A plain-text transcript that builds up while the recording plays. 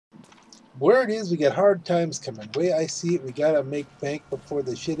Word is we got hard times coming. Way I see it, we gotta make bank before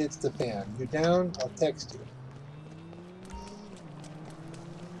the shit hits the fan. You down? I'll text you.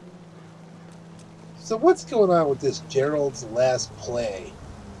 So what's going on with this Gerald's last play?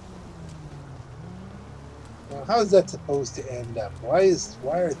 Now, how is that supposed to end up? Why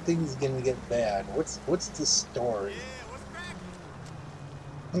are things gonna get bad? What's the story? Yeah, what's cracking?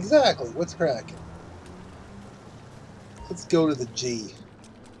 Exactly, what's cracking? Let's go to the G.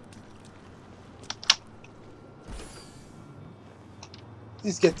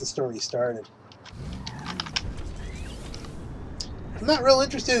 Let's get the story started. I'm not real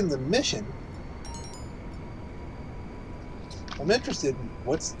interested in the mission. I'm interested in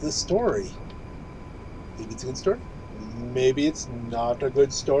what's the story. Maybe it's a good story. Maybe it's not a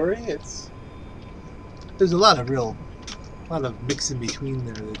good story. There's a lot of mix in between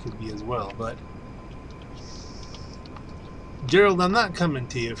there that could be as well. But Gerald, I'm not coming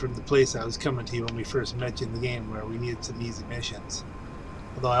to you from the place I was coming to you when we first met you in the game, where we needed some easy missions.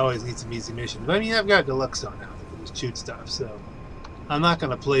 Although I always need some easy missions. But I mean, I've got Deluxe on now that can just shoot stuff, so I'm not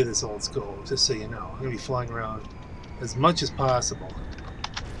going to play this old school, just so you know. I'm going to be flying around as much as possible,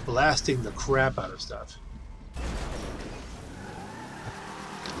 blasting the crap out of stuff. And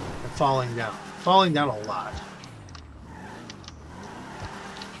falling down. Falling down a lot.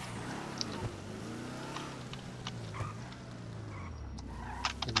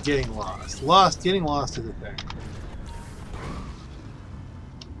 And getting lost. Getting lost is a thing.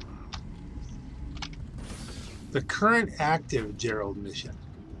 The current active Gerald mission.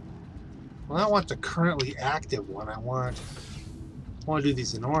 Well, I don't want the currently active one. I want to do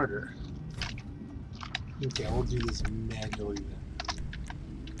these in order. Okay, we'll do this manually then.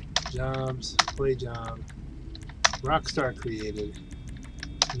 Jobs, play job, Rockstar created,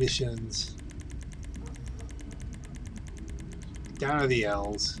 missions, down to the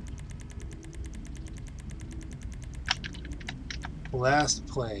L's, last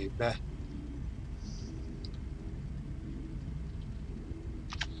play,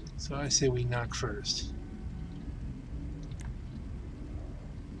 so I say we knock first.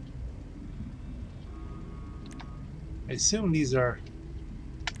 I assume these are,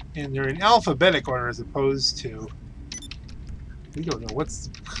 and they're in alphabetic order as opposed to, we don't know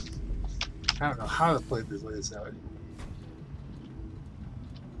I don't know how to play this out.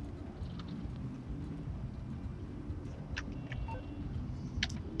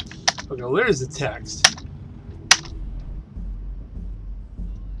 Okay, well, there's the text.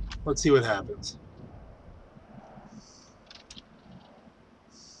 Let's see what happens.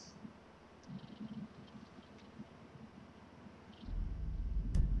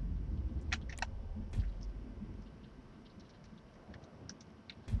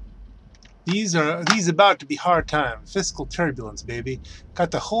 These about to be hard times. Fiscal turbulence, baby.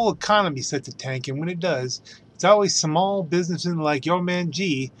 Got the whole economy set to tank, and when it does, it's always small businesses like your man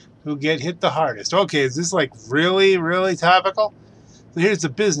G who get hit the hardest. Okay, is this like really, really topical? So here's the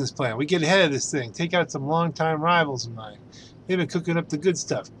business plan. We get ahead of this thing. Take out some longtime rivals of mine. They've been cooking up the good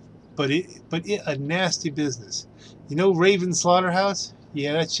stuff, but a nasty business. You know Raven Slaughterhouse?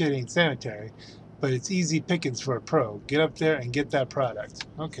 Yeah, that shit ain't sanitary, but it's easy pickings for a pro. Get up there and get that product.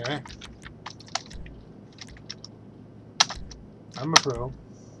 Okay. I'm a pro.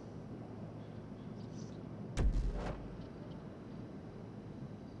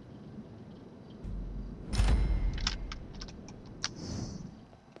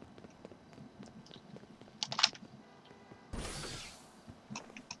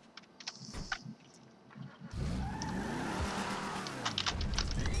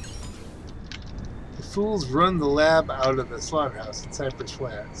 The fools run the lab out of the slaughterhouse in Cypress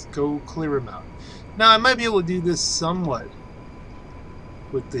Flats. Go clear them out. Now, I might be able to do this somewhat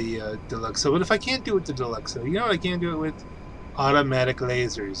with the Deluxo, but if I can't do it with the Deluxo, you know what I can do it with? Automatic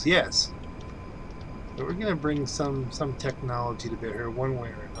lasers, yes. But we're gonna bring some technology to bear here, one way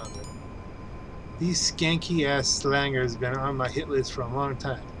or another. These skanky ass slangers have been on my hit list for a long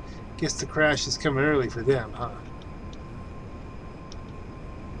time. Guess the crash is coming early for them, huh?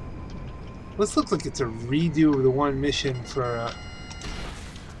 This looks like it's a redo of the one mission for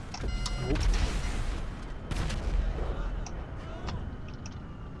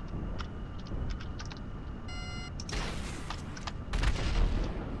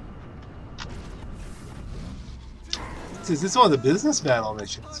Is this one of the business battle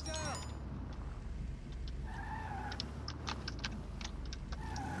missions?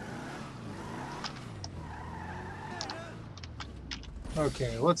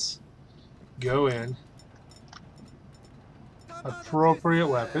 Okay, let's go in. Appropriate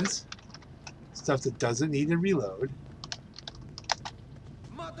weapons. Stuff that doesn't need to reload.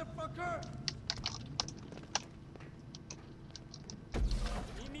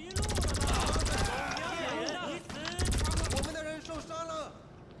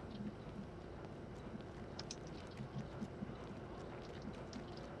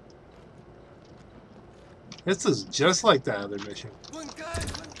 This is just like that other mission.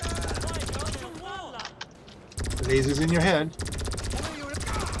 Lasers in your head.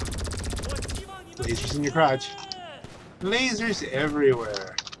 Lasers in your crotch. Lasers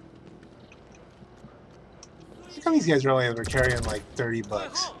everywhere. How come these guys are only ever carrying like 30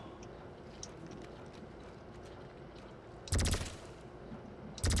 bucks?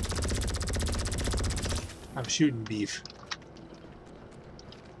 I'm shooting beef.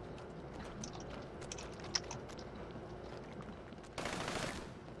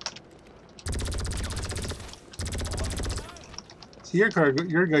 See, your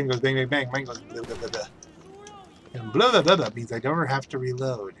gun goes bang, bang, bang. Mine goes blah, blah, blah, blah. And blah, blah, blah, blah means I don't have to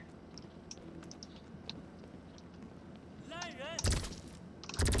reload.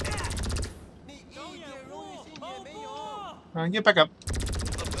 Get back up.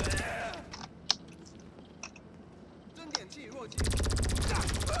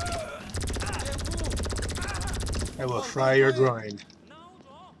 I will fry your groin.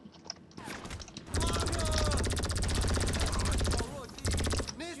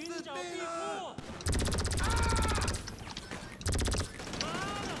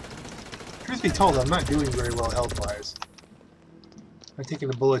 Truth be told, I'm not doing very well health-wise. I'm taking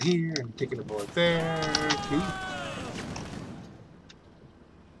a bullet here, I'm taking a bullet there. Ooh.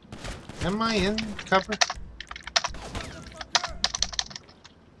 Am I in cover?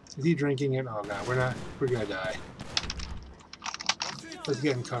 Is he drinking it? Oh god, we're not. We're gonna die. Let's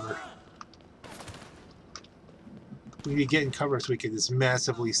get in cover. We need to get in cover so we can just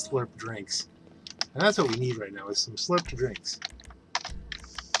massively slurp drinks. And that's what we need right now, is some slurped drinks.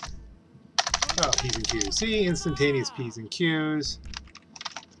 Oh, P's and Q's. See? Instantaneous P's and Q's.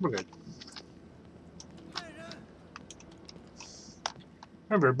 We're good.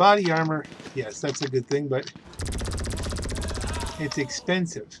 Remember, body armor, yes, that's a good thing, but it's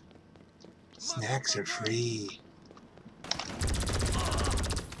expensive. Snacks are free.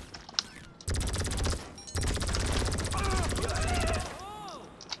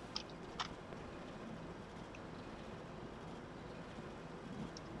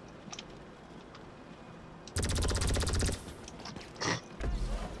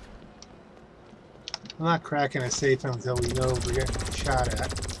 I'm not cracking a safe until we know we're getting shot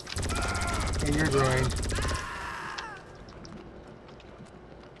at. And you're groin.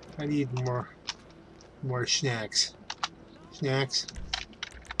 I need more snacks. Snacks.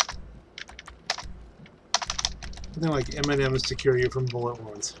 Something like M&M's to cure you from bullet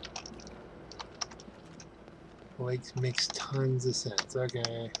wounds. Like, makes tons of sense.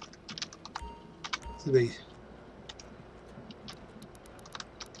 Okay. So they...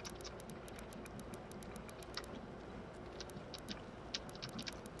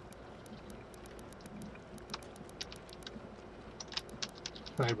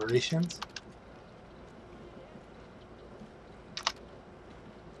 vibrations.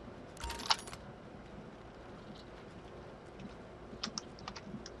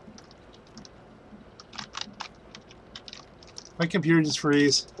 My computer just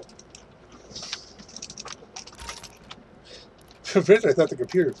freeze. For a minute I thought the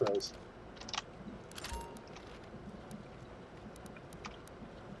computer froze.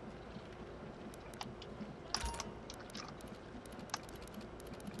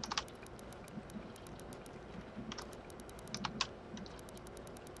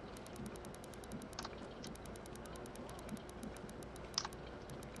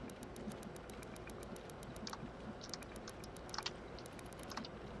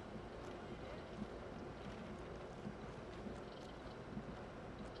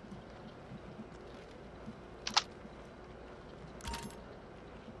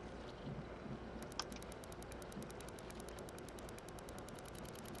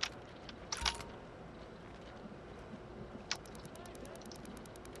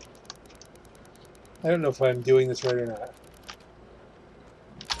 I don't know if I'm doing this right or not.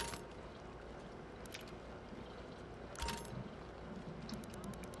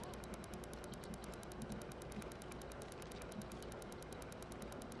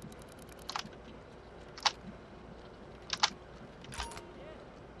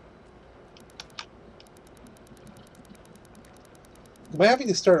 Am I having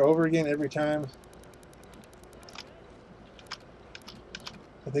to start over again every time?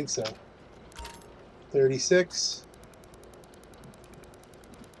 I think so. 36.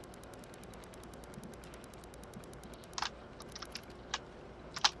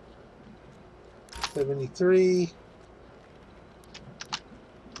 73.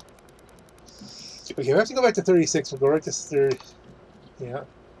 Okay, we have to go back to 36. We'll go right to 30. Yeah.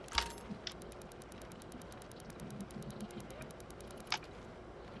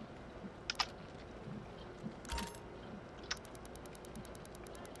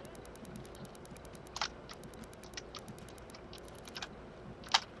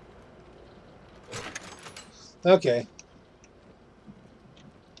 Okay.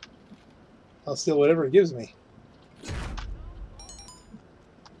 I'll steal whatever it gives me.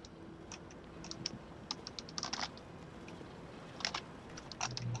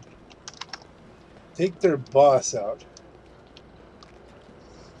 Take their boss out.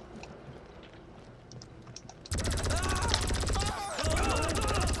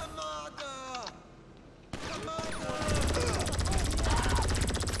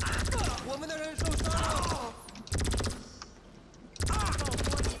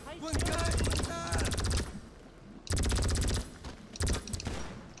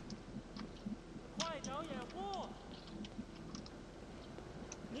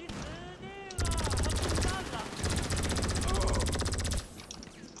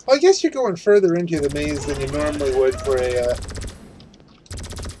 Well, I guess you're going further into the maze than you normally would for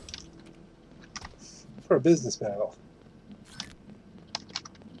a business battle.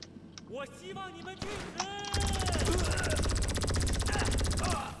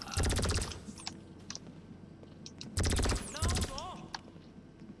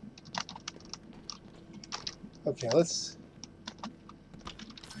 Okay, let's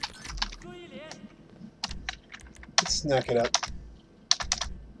snack it up.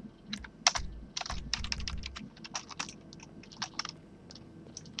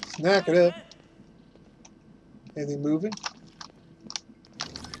 Snack it up. Anything moving?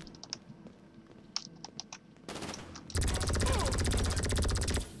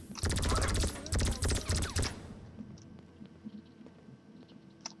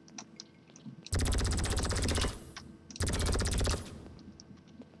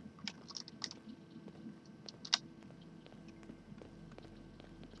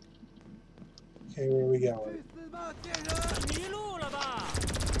 Okay, where are we going?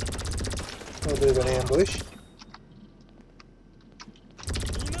 A little bit of an ambush.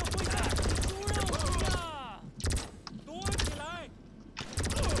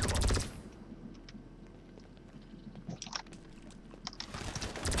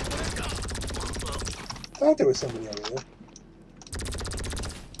 I thought there was somebody over there.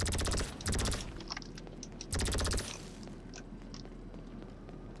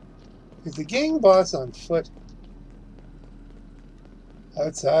 Is the gang boss on foot?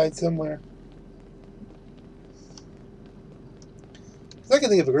 Outside somewhere? I can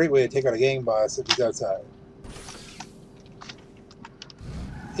think of a great way to take out a gang boss if he's outside.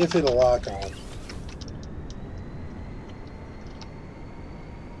 If it'll lock on.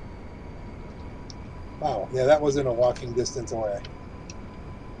 Wow, yeah, that wasn't a walking distance away.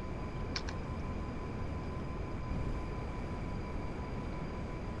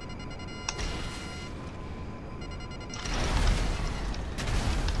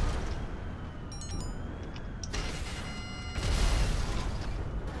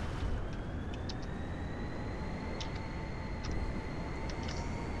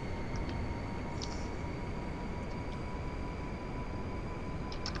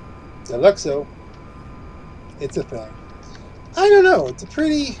 Deluxo. It's a thing. I don't know. It's a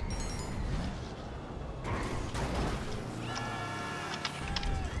pretty...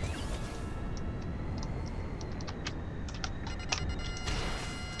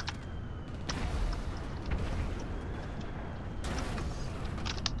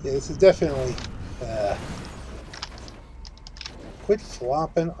 Yeah, this is definitely... quit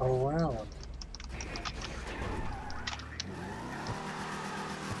flopping around.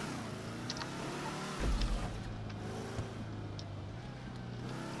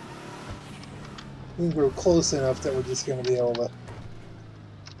 I think we're close enough that we're just going to be able to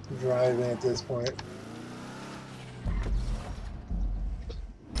drive in at this point.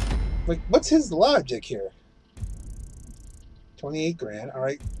 Like, what's his logic here? 28 grand. All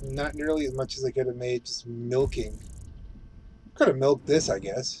right, not nearly as much as I could have made just milking. Could have milked this, I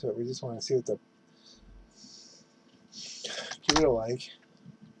guess, but we just want to see what the gear like.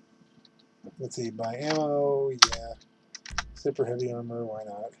 Let's see, buy ammo, yeah. Super heavy armor, why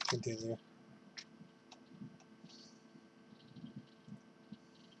not? Continue.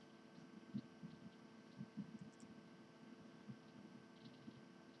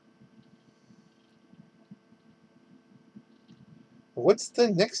 What's the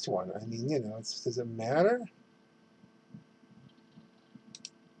next one? I mean, you know, does it matter?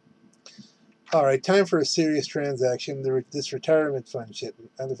 All right, time for a serious transaction. This retirement fund shit.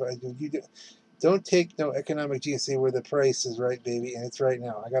 Don't take no economic GNC where the price is right, baby, and it's right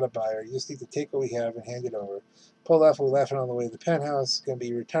now. I got a buyer. You just need to take what we have and hand it over. Pull off, we're laughing on the way to the penthouse. It's going to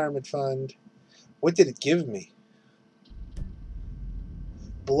be retirement fund. What did it give me?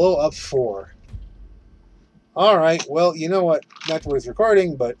 Blow up 4. All right, well, you know what? Not worth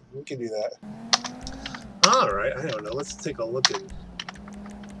recording, but we can do that. All right, I don't know. Let's take a look at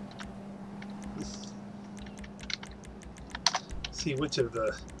see which of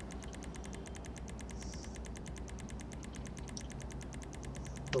the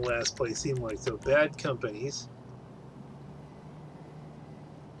last place seemed like. So bad companies.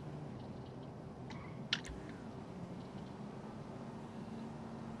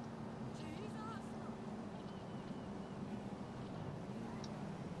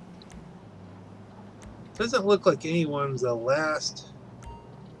 Doesn't look like anyone's the last.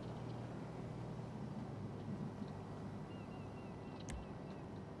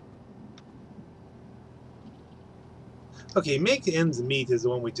 Okay, make ends meet is the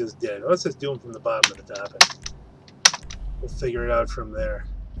one we just did. Let's just do them from the bottom of the top, and we'll figure it out from there.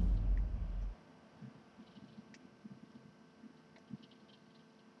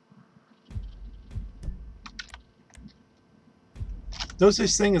 No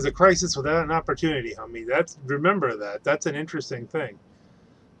such thing as a crisis without an opportunity, homie. Remember that. That's an interesting thing.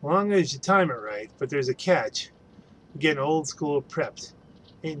 As long as you time it right, but there's a catch. We're getting old school prepped.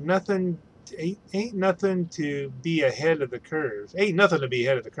 Ain't nothing to be ahead of the curve. Ain't nothing to be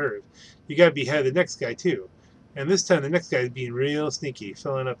ahead of the curve. You gotta be ahead of the next guy too. And this time the next guy is being real sneaky,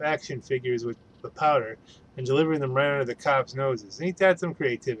 filling up action figures with the powder and delivering them right under the cops' noses. Ain't that some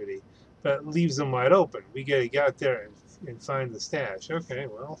creativity? But leaves them wide open. We gotta get out there and find the stash. Okay,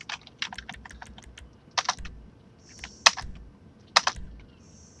 well.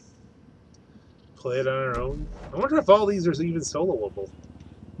 Play it on our own. I wonder if all these are even soloable.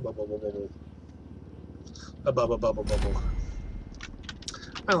 Bubble, bubble, bubble. Bubble, bubble.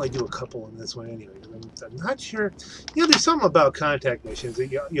 I only do a couple in this one anyway. I'm not sure. You know, there's something about contact missions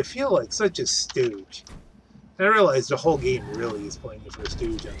that you feel like such a stooge. And I realize the whole game really is playing you for a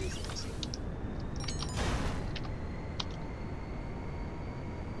stooge on these things.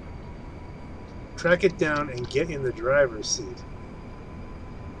 Track it down and get in the driver's seat.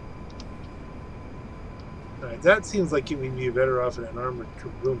 Alright, that seems like you would be better off in an armored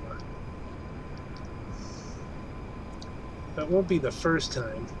Karuma. That won't be the first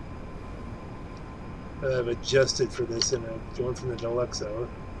time that I've adjusted for this in going from the Deluxo.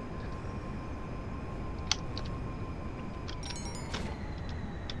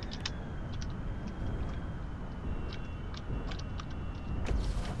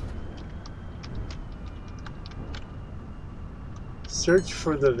 Search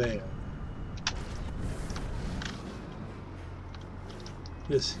for the van.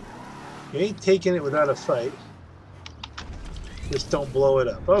 Just, you ain't taking it without a fight. Just don't blow it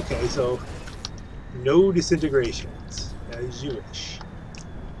up. Okay, so no disintegrations, as you wish.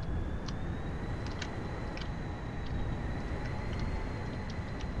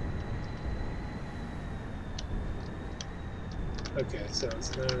 Okay, so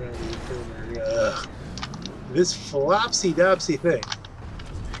it's not around the corner. This flopsy-dopsy thing.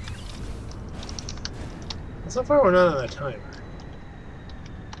 So far, we're not on a timer.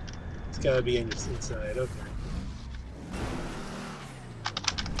 It's gotta be inside. Okay.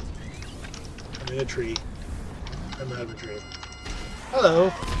 I'm in a tree. I'm out of a tree.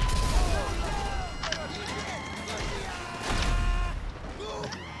 Hello.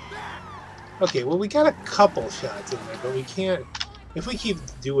 Okay, well, we got a couple shots in there, but we can't. If we keep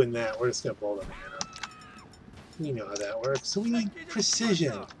doing that, we're just gonna blow the man up. You know how that works. So we need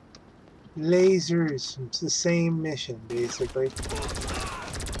precision. Lasers. It's the same mission, basically.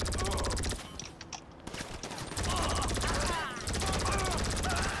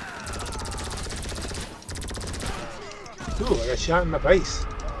 Ooh, I got shot in the face.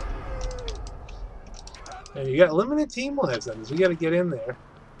 And you got limited team lives on this. We gotta get in there.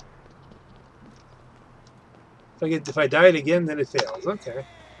 If I died again, then it fails. Okay.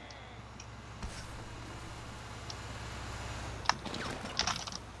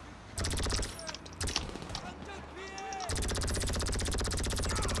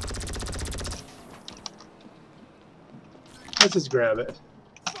 Let's just grab it.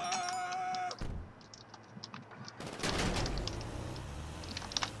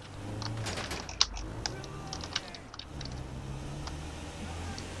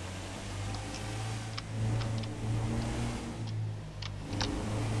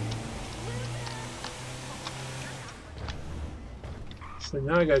 So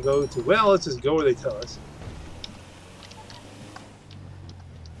now I gotta go to, well, let's just go where they tell us.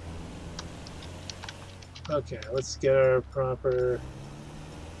 Okay, let's get our proper...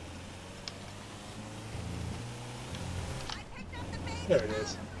 There it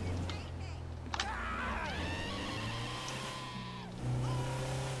is.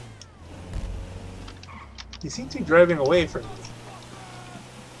 You seem to be driving away from me.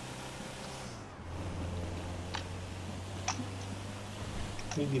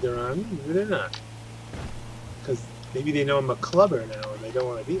 Maybe they're on me, maybe they're not. Because maybe they know I'm a clubber now and they don't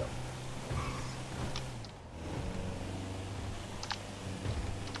want to deal.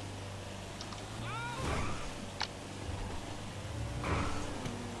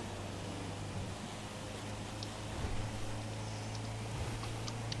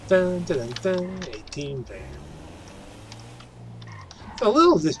 Dun, dun, dun, dun, 18 van. It's a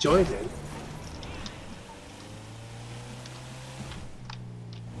little disjointed.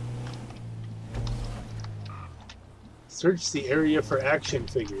 Search the area for action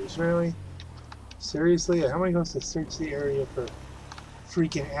figures. Really? Seriously? How am I supposed to search the area for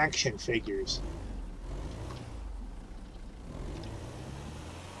freaking action figures?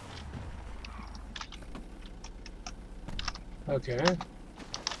 Okay.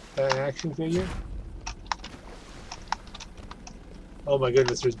 That action figure? Oh my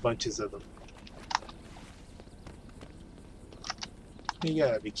goodness, there's bunches of them. You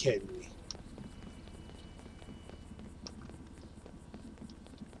gotta be kidding me.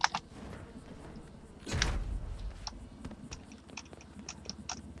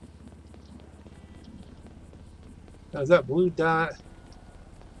 Now, is that blue dot?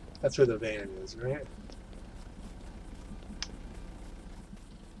 That's where the van is, right?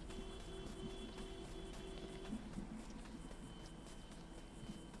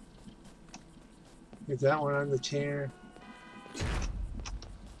 Is that one on the chair?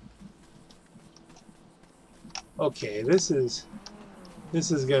 Okay, this is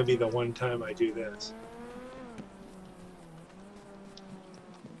gonna be the one time I do this.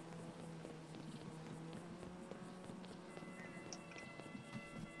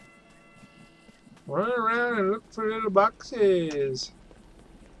 Run around and look for little boxes.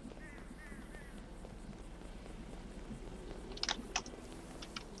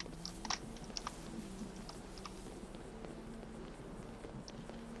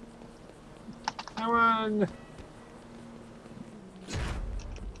 Come on.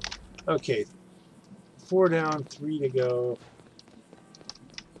 Okay. 4 down, 3 to go.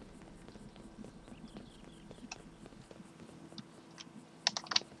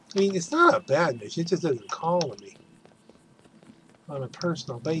 I mean, it's not a bad mission. It just doesn't call on me on a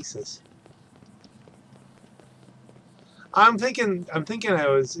personal basis. I'm thinking I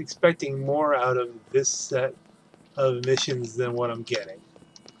was expecting more out of this set of missions than what I'm getting.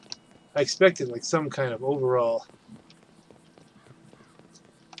 I expected like some kind of overall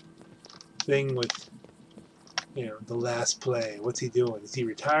thing with, you know, the last play. What's he doing? Is he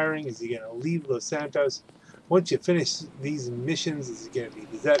retiring? Is he going to leave Los Santos? Once you finish these missions, is it going to be?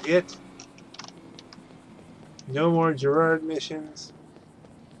 Is that it? No more Gerald missions?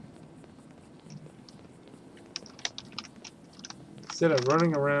 Instead of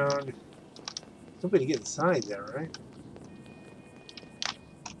running around, nobody get inside there, right?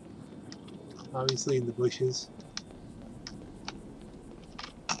 Obviously in the bushes.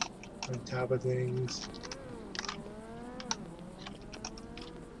 On top of things.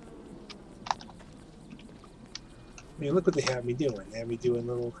 I mean, look what they have me doing. They have me doing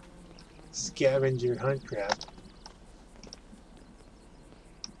little scavenger hunt crap.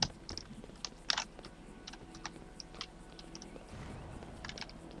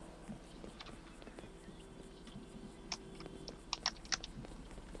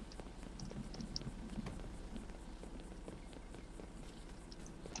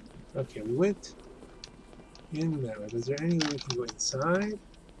 Okay, we went in that way. Is there any way we can go inside?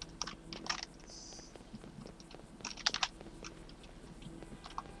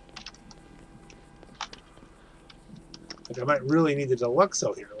 Like, I might really need the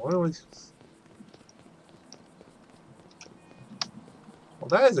Deluxo here. Why don't we... Well,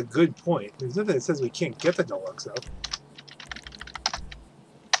 that is a good point. There's nothing that says we can't get the Deluxo.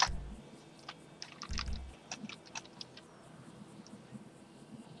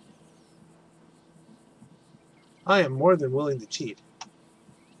 I am more than willing to cheat.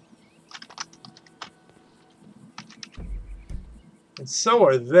 And so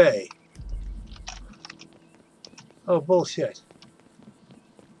are they. Oh, bullshit.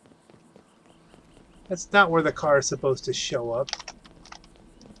 That's not where the car is supposed to show up.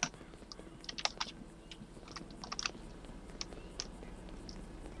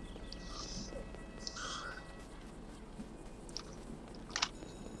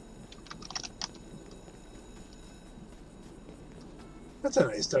 That's a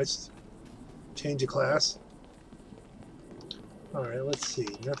nice touch. Change of class. Alright, let's see.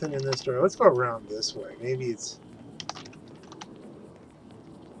 Nothing in this door. Let's go around this way. Maybe it's...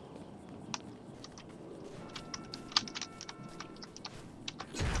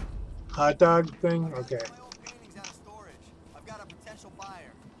 hot dog thing? Okay. I've got a potential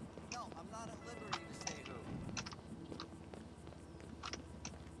buyer. No, I'm not at liberty to say who.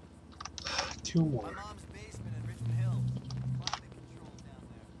 Two more. My mom's basement in Richmond Hill. Climate control down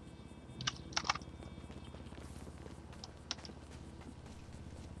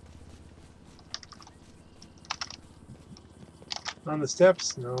there. On the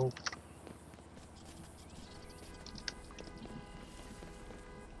steps? No.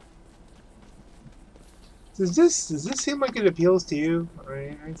 Does this seem like it appeals to you?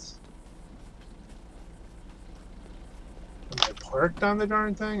 Alright. Am I parked on the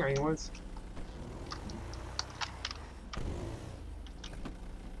darn thing? I mean, what's...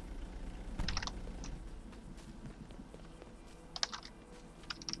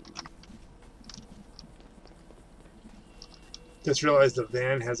 Just realized the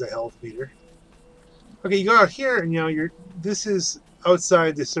van has a health meter. Okay, you go out here and this is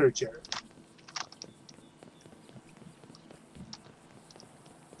outside the search area.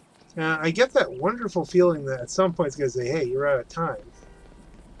 I get that wonderful feeling that at some point it's going to say, hey, you're out of time.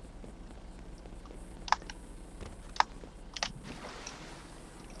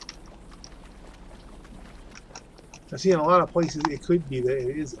 I've seen a lot of places it could be that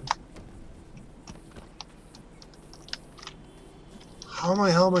it isn't. How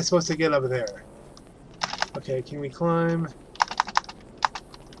the hell am I supposed to get up there? Okay, can we climb?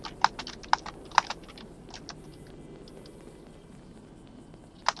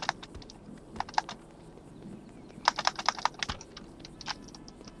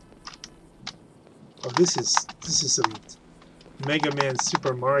 Oh, this is some Mega Man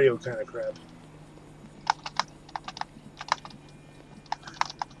Super Mario kind of crap.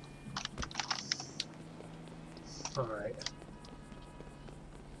 Alright.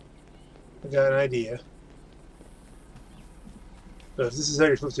 I got an idea. But if this is how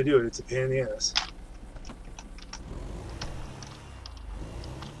you're supposed to do it, it's a pain in the ass.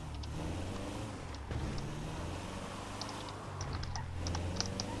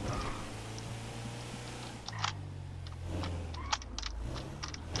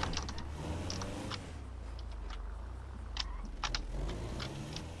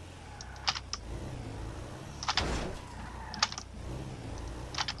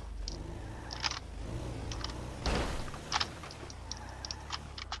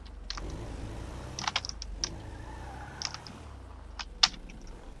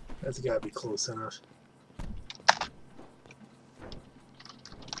 That's got to be close enough.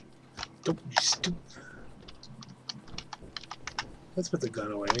 Don't be stupid. Let's put the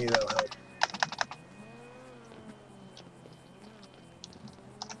gun away. Maybe that'll help.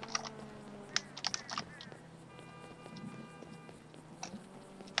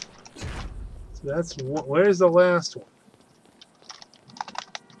 So that's one. Where's the last one?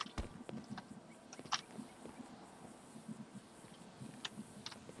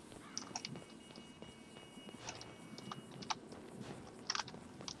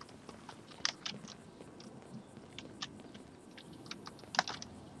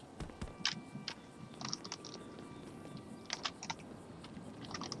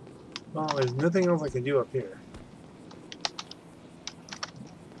 Well, there's nothing else I can do up here.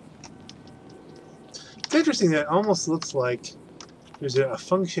 It's interesting that it almost looks like there's a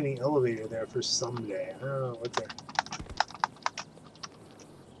functioning elevator there for someday. I don't know what there.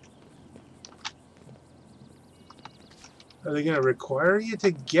 Are they going to require you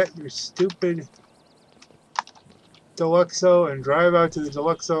to get your stupid Deluxo and drive out to the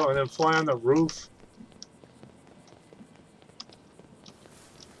Deluxo and then fly on the roof?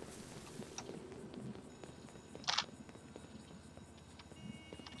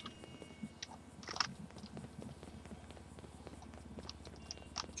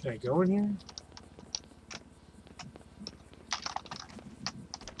 Can I go in here?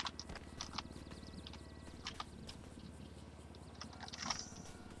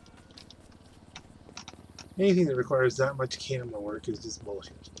 Anything that requires that much camera work is just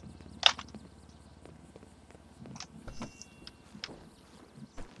bullshit.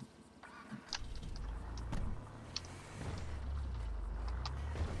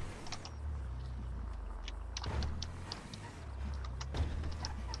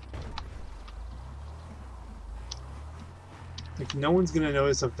 Like, no one's gonna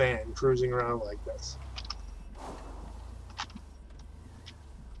notice a van cruising around like this.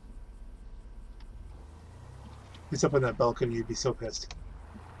 It's up on that balcony, you'd be so pissed.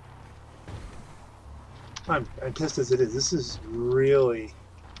 I'm pissed as it is. This is really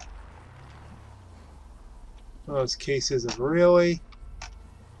one of those cases of really.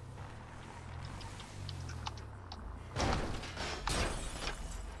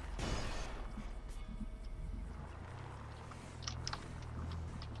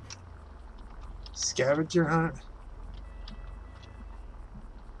 Scavenger hunt?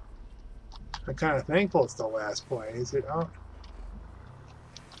 I'm kind of thankful it's the last play. Is it? Oh.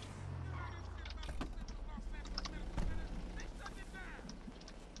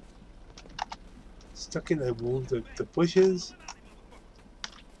 Stuck in the bushes?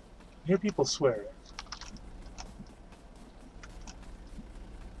 I hear people swear.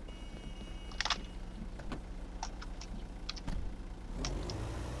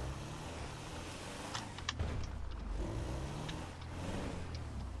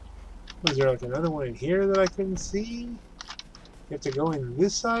 Was there like another one in here that I couldn't see? You have to go in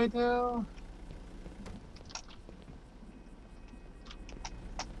this side now?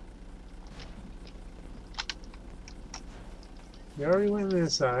 We already went in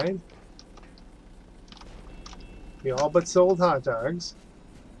this side. We all but sold hot dogs.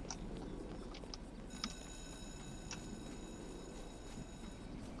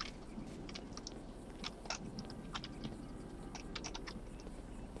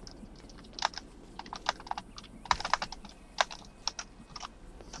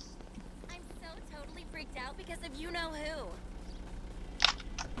 I'm so totally freaked out because of you-know-who.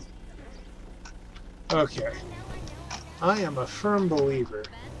 Okay. I am a firm believer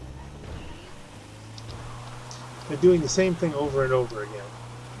that doing the same thing over and over again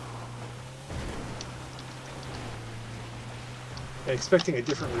and expecting a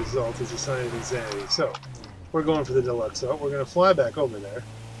different result is a sign of insanity. So, we're going for the deluxe. So, we're going to fly back over there.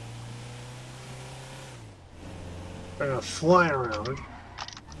 We're going to fly around.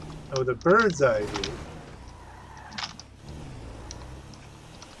 And with a bird's eye view,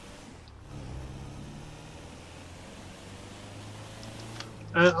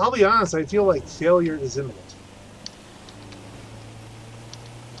 and I'll be honest, I feel like failure is imminent.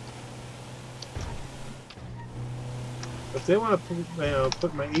 If they want to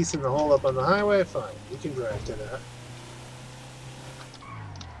put my ace in the hole up on the highway, fine. We can drive to that.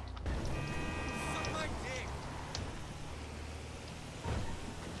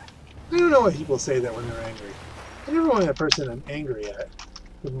 I don't know why people say that when they're angry. I never want that person I'm angry at,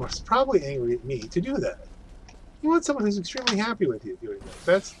 who's probably angry at me, to do that. You want someone who's extremely happy with you doing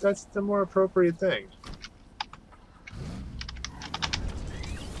that. That's the more appropriate thing.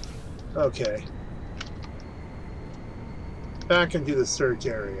 Okay. Back into the search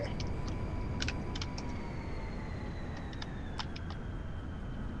area.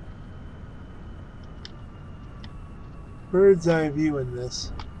 Bird's eye view in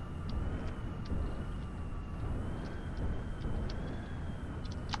this.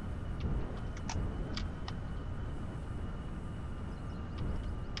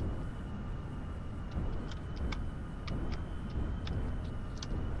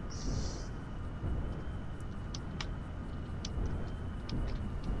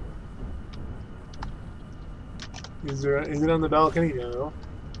 Is it on the balcony? No.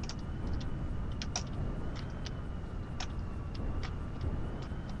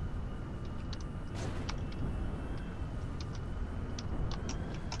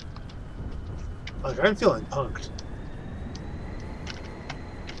 Like, I'm feeling punked.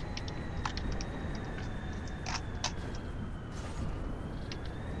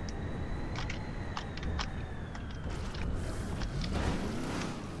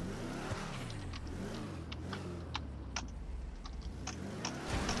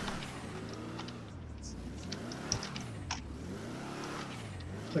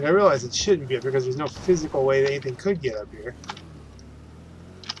 Like, I realize it shouldn't be up here because there's no physical way that anything could get up here.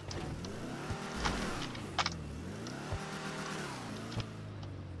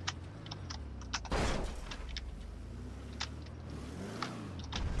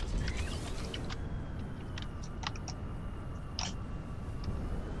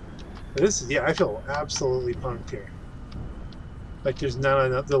 But this is, yeah, I feel absolutely punked here. Like, there's not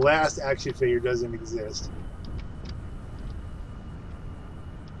enough. The last action figure doesn't exist.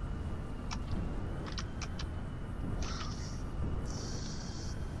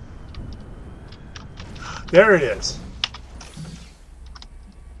 There it is.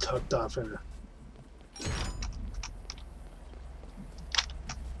 Tucked off in a...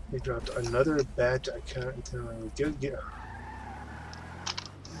 They dropped another batch. I can't tell. Get.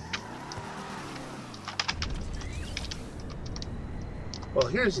 Well,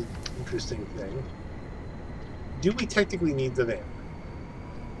 here's an interesting thing. Do we technically need the van?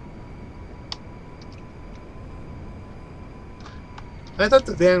 I thought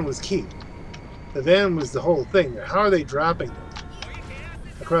the van was key. The van was the whole thing. How are they dropping them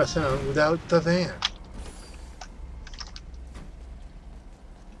across town without the van?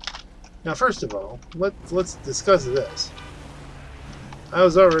 Now, first of all, let's discuss this. I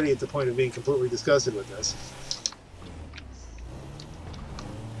was already at the point of being completely disgusted with this.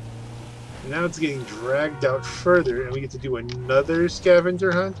 And now it's getting dragged out further, and we get to do another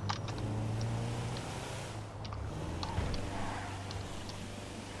scavenger hunt?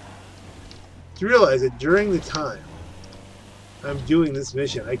 To realize that during the time I'm doing this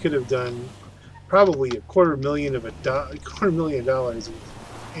mission, I could have done probably $250,000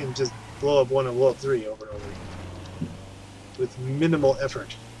 and just blow up 1 and blow up 3 over and over again with minimal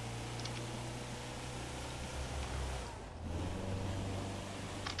effort.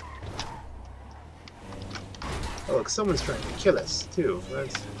 Oh, look, someone's trying to kill us too.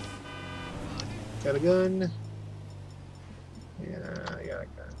 That's... Got a gun? Yeah, I got a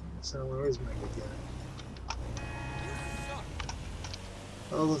gun. So where's my good gun?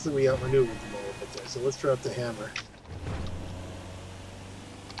 Oh, looks like we outmaneuvered them a little bit there. So let's drop the hammer.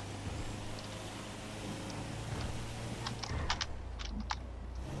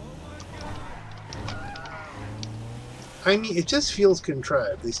 I mean, it just feels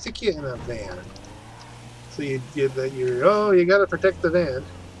contrived. They stick you in a van, so you get that you got to protect the van.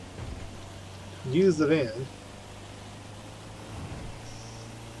 Use the van.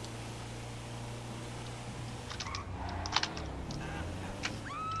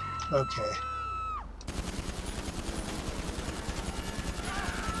 Okay.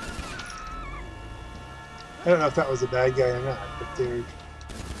 I don't know if that was a bad guy or not, but they're...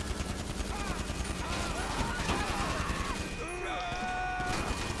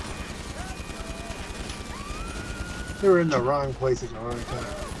 They were in the wrong place at the wrong time.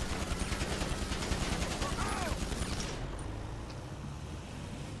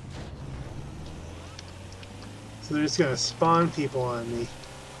 So they're just going to spawn people on me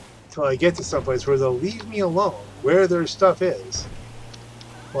until I get to someplace where they'll leave me alone, where their stuff is,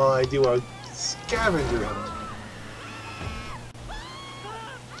 while I do a scavenger hunt.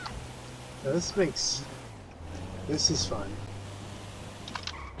 Now this is fun.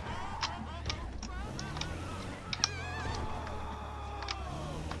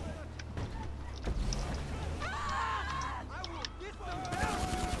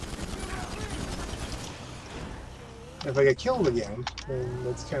 If I get killed again, then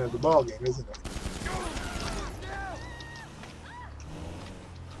that's kind of the ball game, isn't it?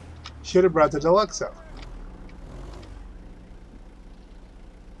 Should have brought the deluxe out.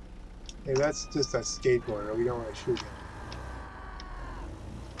 Hey, that's just a skateboarder. We don't want to shoot him.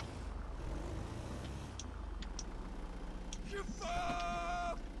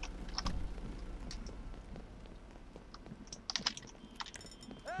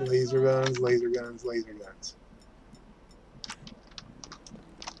 Laser guns, laser guns, laser guns.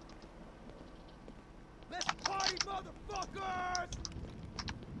 Let's party, motherfuckers!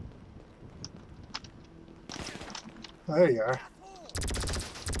 Oh, there you are.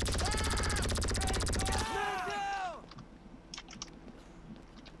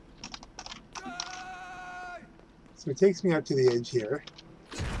 So it takes me out to the edge here.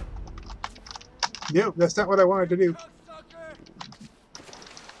 Nope, that's not what I wanted to do.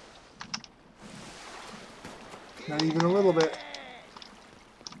 Not even a little bit.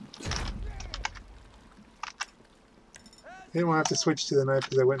 Didn't want to have to switch to the knife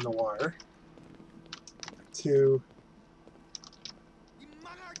because I went in the water. To...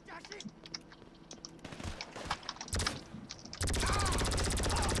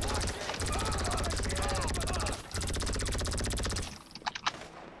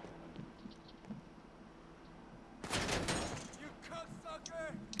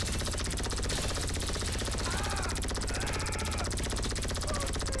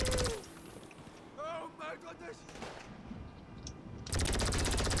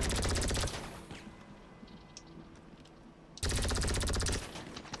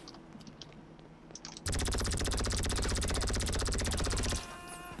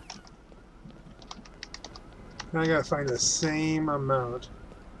 Now I gotta find the same amount.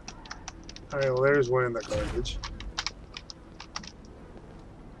 Alright, well there's one in the garbage.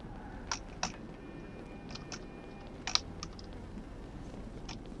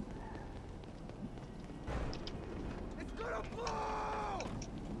 It's gonna blow!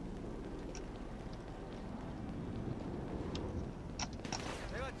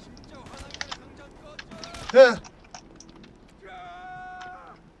 내가 진짜 화나면 당장 꺼져! Ah!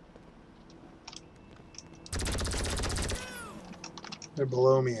 They're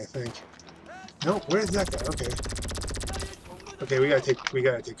below me, I think. Nope, where's that guy? Okay. Okay, we gotta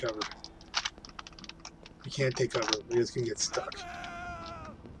take cover. We can't take cover. We're just gonna get stuck.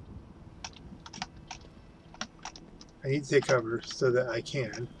 I need to take cover so that I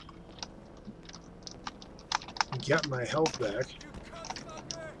can get my health back.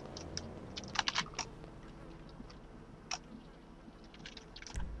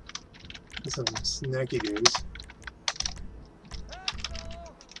 Some snacky dudes.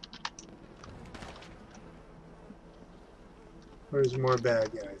 Where's more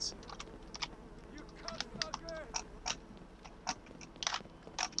bad guys?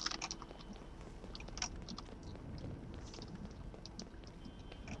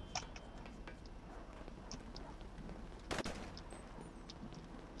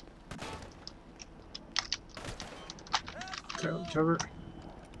 Cover.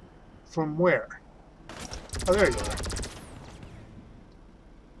 From where? Oh, there you are.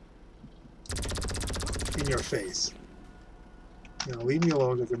 In your face. You know, leave me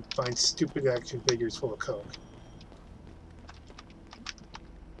alone. I can find stupid action figures full of coke.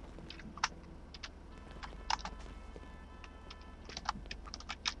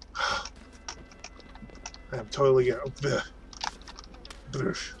 I'm totally gonna.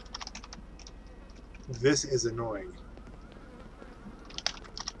 This is annoying.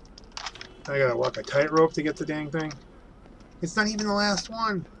 I gotta walk a tightrope to get the dang thing. It's not even the last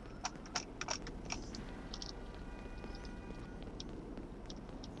one.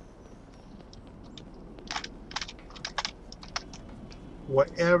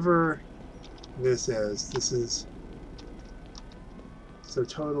 Whatever this is so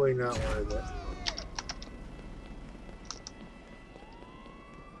totally not worth it.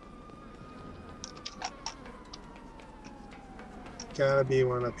 Gotta be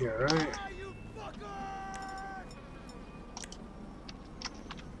one up here, right?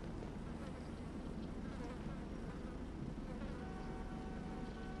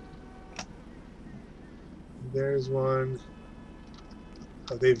 There's one.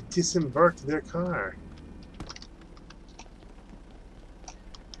 Oh, they've disembarked their car.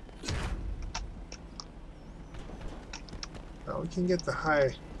 Oh, we can get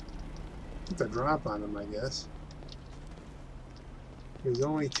the drop on them, I guess. There's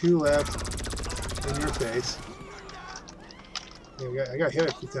only two left in your face. Yeah, I got hit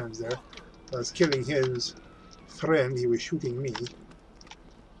a few times there. I was killing his friend, he was shooting me.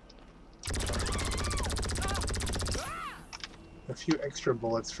 A few extra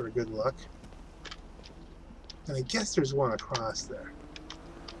bullets for good luck. And I guess there's one across there.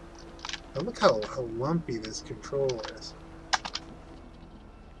 Now look how lumpy this control is.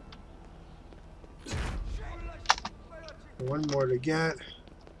 One more to get.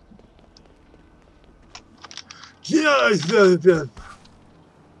 Yes!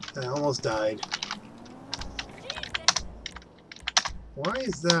 I almost died. Why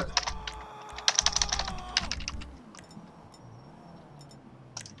is that?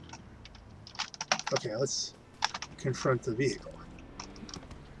 Okay, let's confront the vehicle.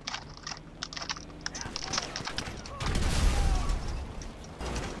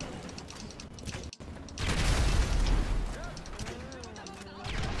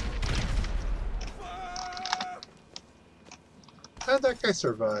 How'd that guy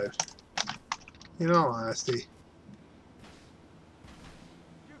survive? In all honesty.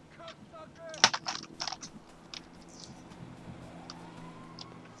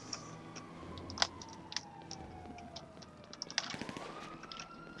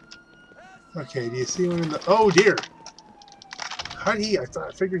 Okay, do you see one in the... Oh dear! How'd he... I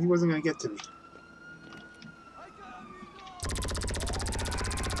figured he wasn't going to get to me.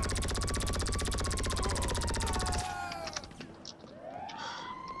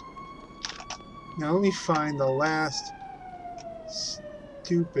 Now let me find the last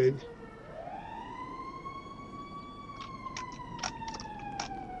stupid...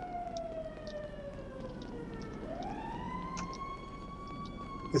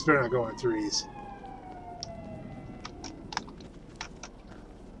 This better not go in threes.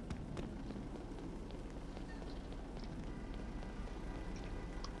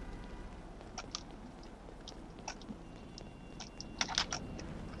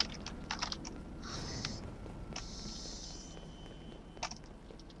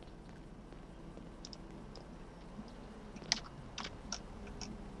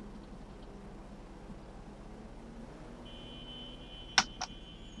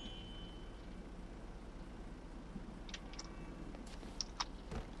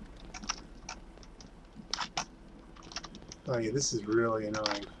 Oh yeah, this is really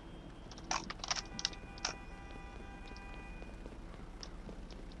annoying.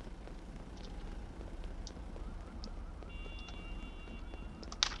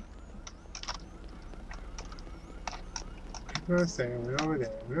 Let's say went over there.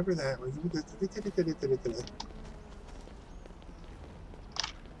 Remember that?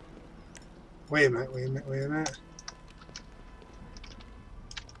 Wait a minute, wait a minute, wait a minute.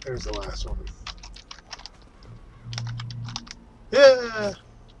 There's the last one. Yeah!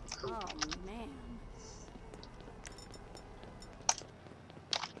 Oh, man.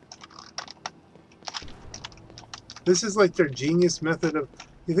 This is like their genius method of...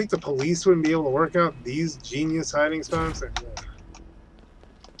 You think the police wouldn't be able to work out these genius hiding spots? Yeah.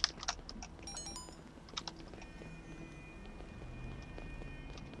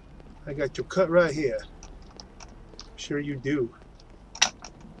 I got you cut right here. Sure you do.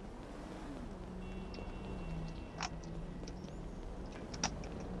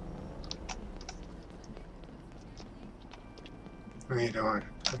 How you doing?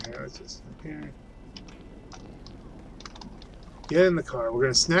 Okay, let's just here. Get in the car. We're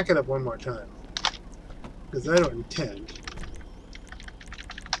gonna snack it up one more time. Because I don't intend.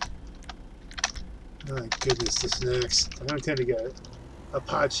 My goodness, the snacks. I don't intend to get a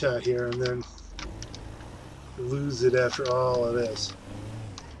pot shot here and then lose it after all of this.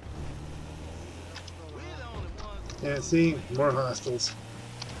 Yeah, see? More hostiles.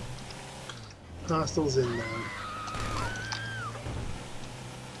 Hostiles inbound.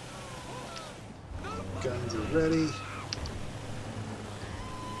 Guns are ready.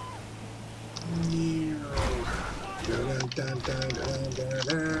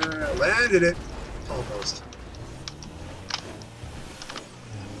 Landed it! Almost.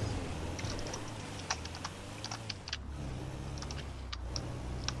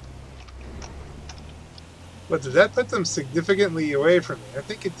 But did that put them significantly away from me? I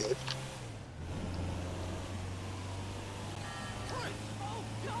think it did.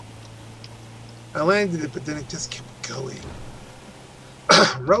 I landed it, but then it just kept going.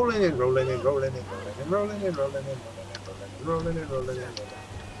 Rolling and rolling and rolling and rolling and rolling and rolling and rolling and rolling and rolling and rolling.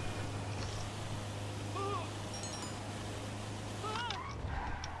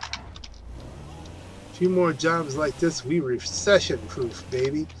 Few more jobs like this, we recession-proof,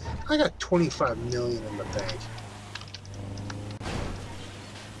 baby. I got 25 million in the bank.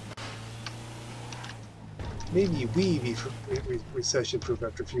 Maybe we be recession-proof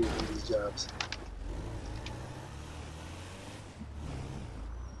after a few of these jobs.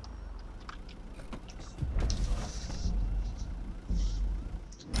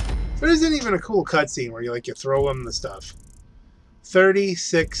 There isn't even a cool cutscene where you throw them the stuff.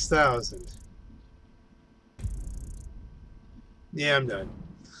 36,000. Yeah, I'm done.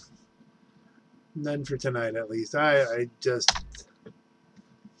 None for tonight, at least. I just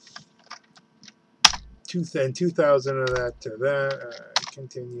 2,000 of that to that.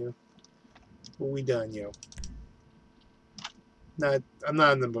 Continue. We done, yo. I'm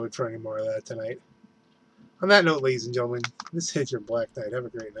not in the mood for any more of that tonight. On that note, ladies and gentlemen, this is your Black Knight. Have a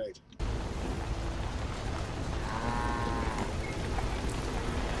great night.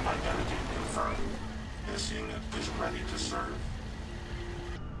 Identity confirmed. This unit is ready to serve.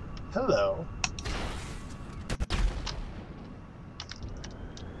 Hello.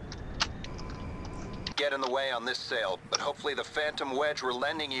 Get in the way on this sale, but hopefully the phantom wedge we're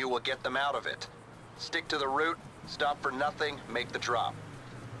lending you will get them out of it. Stick to the route, stop for nothing, make the drop.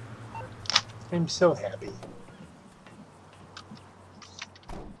 I'm so happy.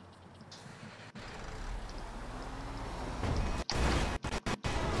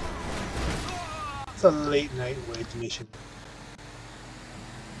 It's a late night wedge mission.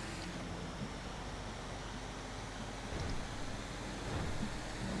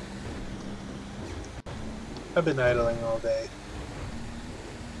 I've been idling all day.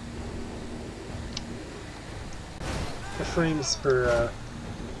 The frames per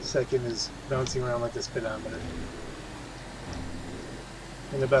second is bouncing around like a speedometer.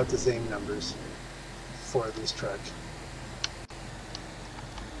 And about the same numbers for this truck.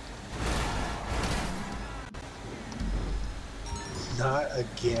 Not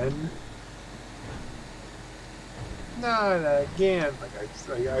again? Not again.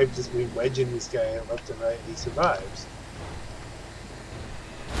 I've just been wedging this guy left and right and he survives.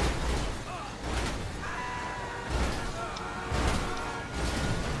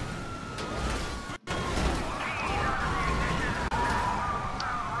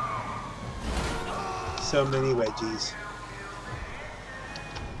 So many wedgies.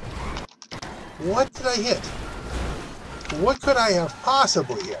 What did I hit? What could I have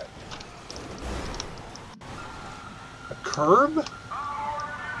possibly hit? A curb?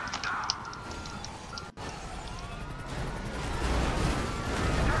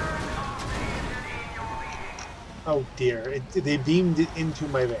 Oh dear, they beamed it into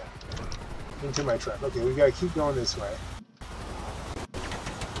my van. Into my truck. Okay, we gotta keep going this way.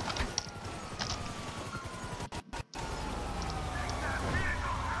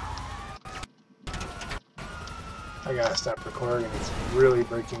 I gotta stop recording. It's really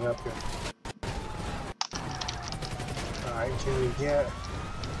breaking up here. Alright, can we get...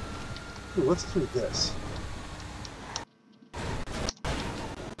 Ooh, let's do this.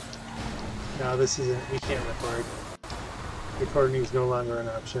 No, this isn't... We can't record. Recording is no longer an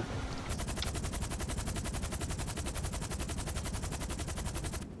option.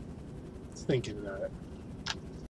 Thinking about it.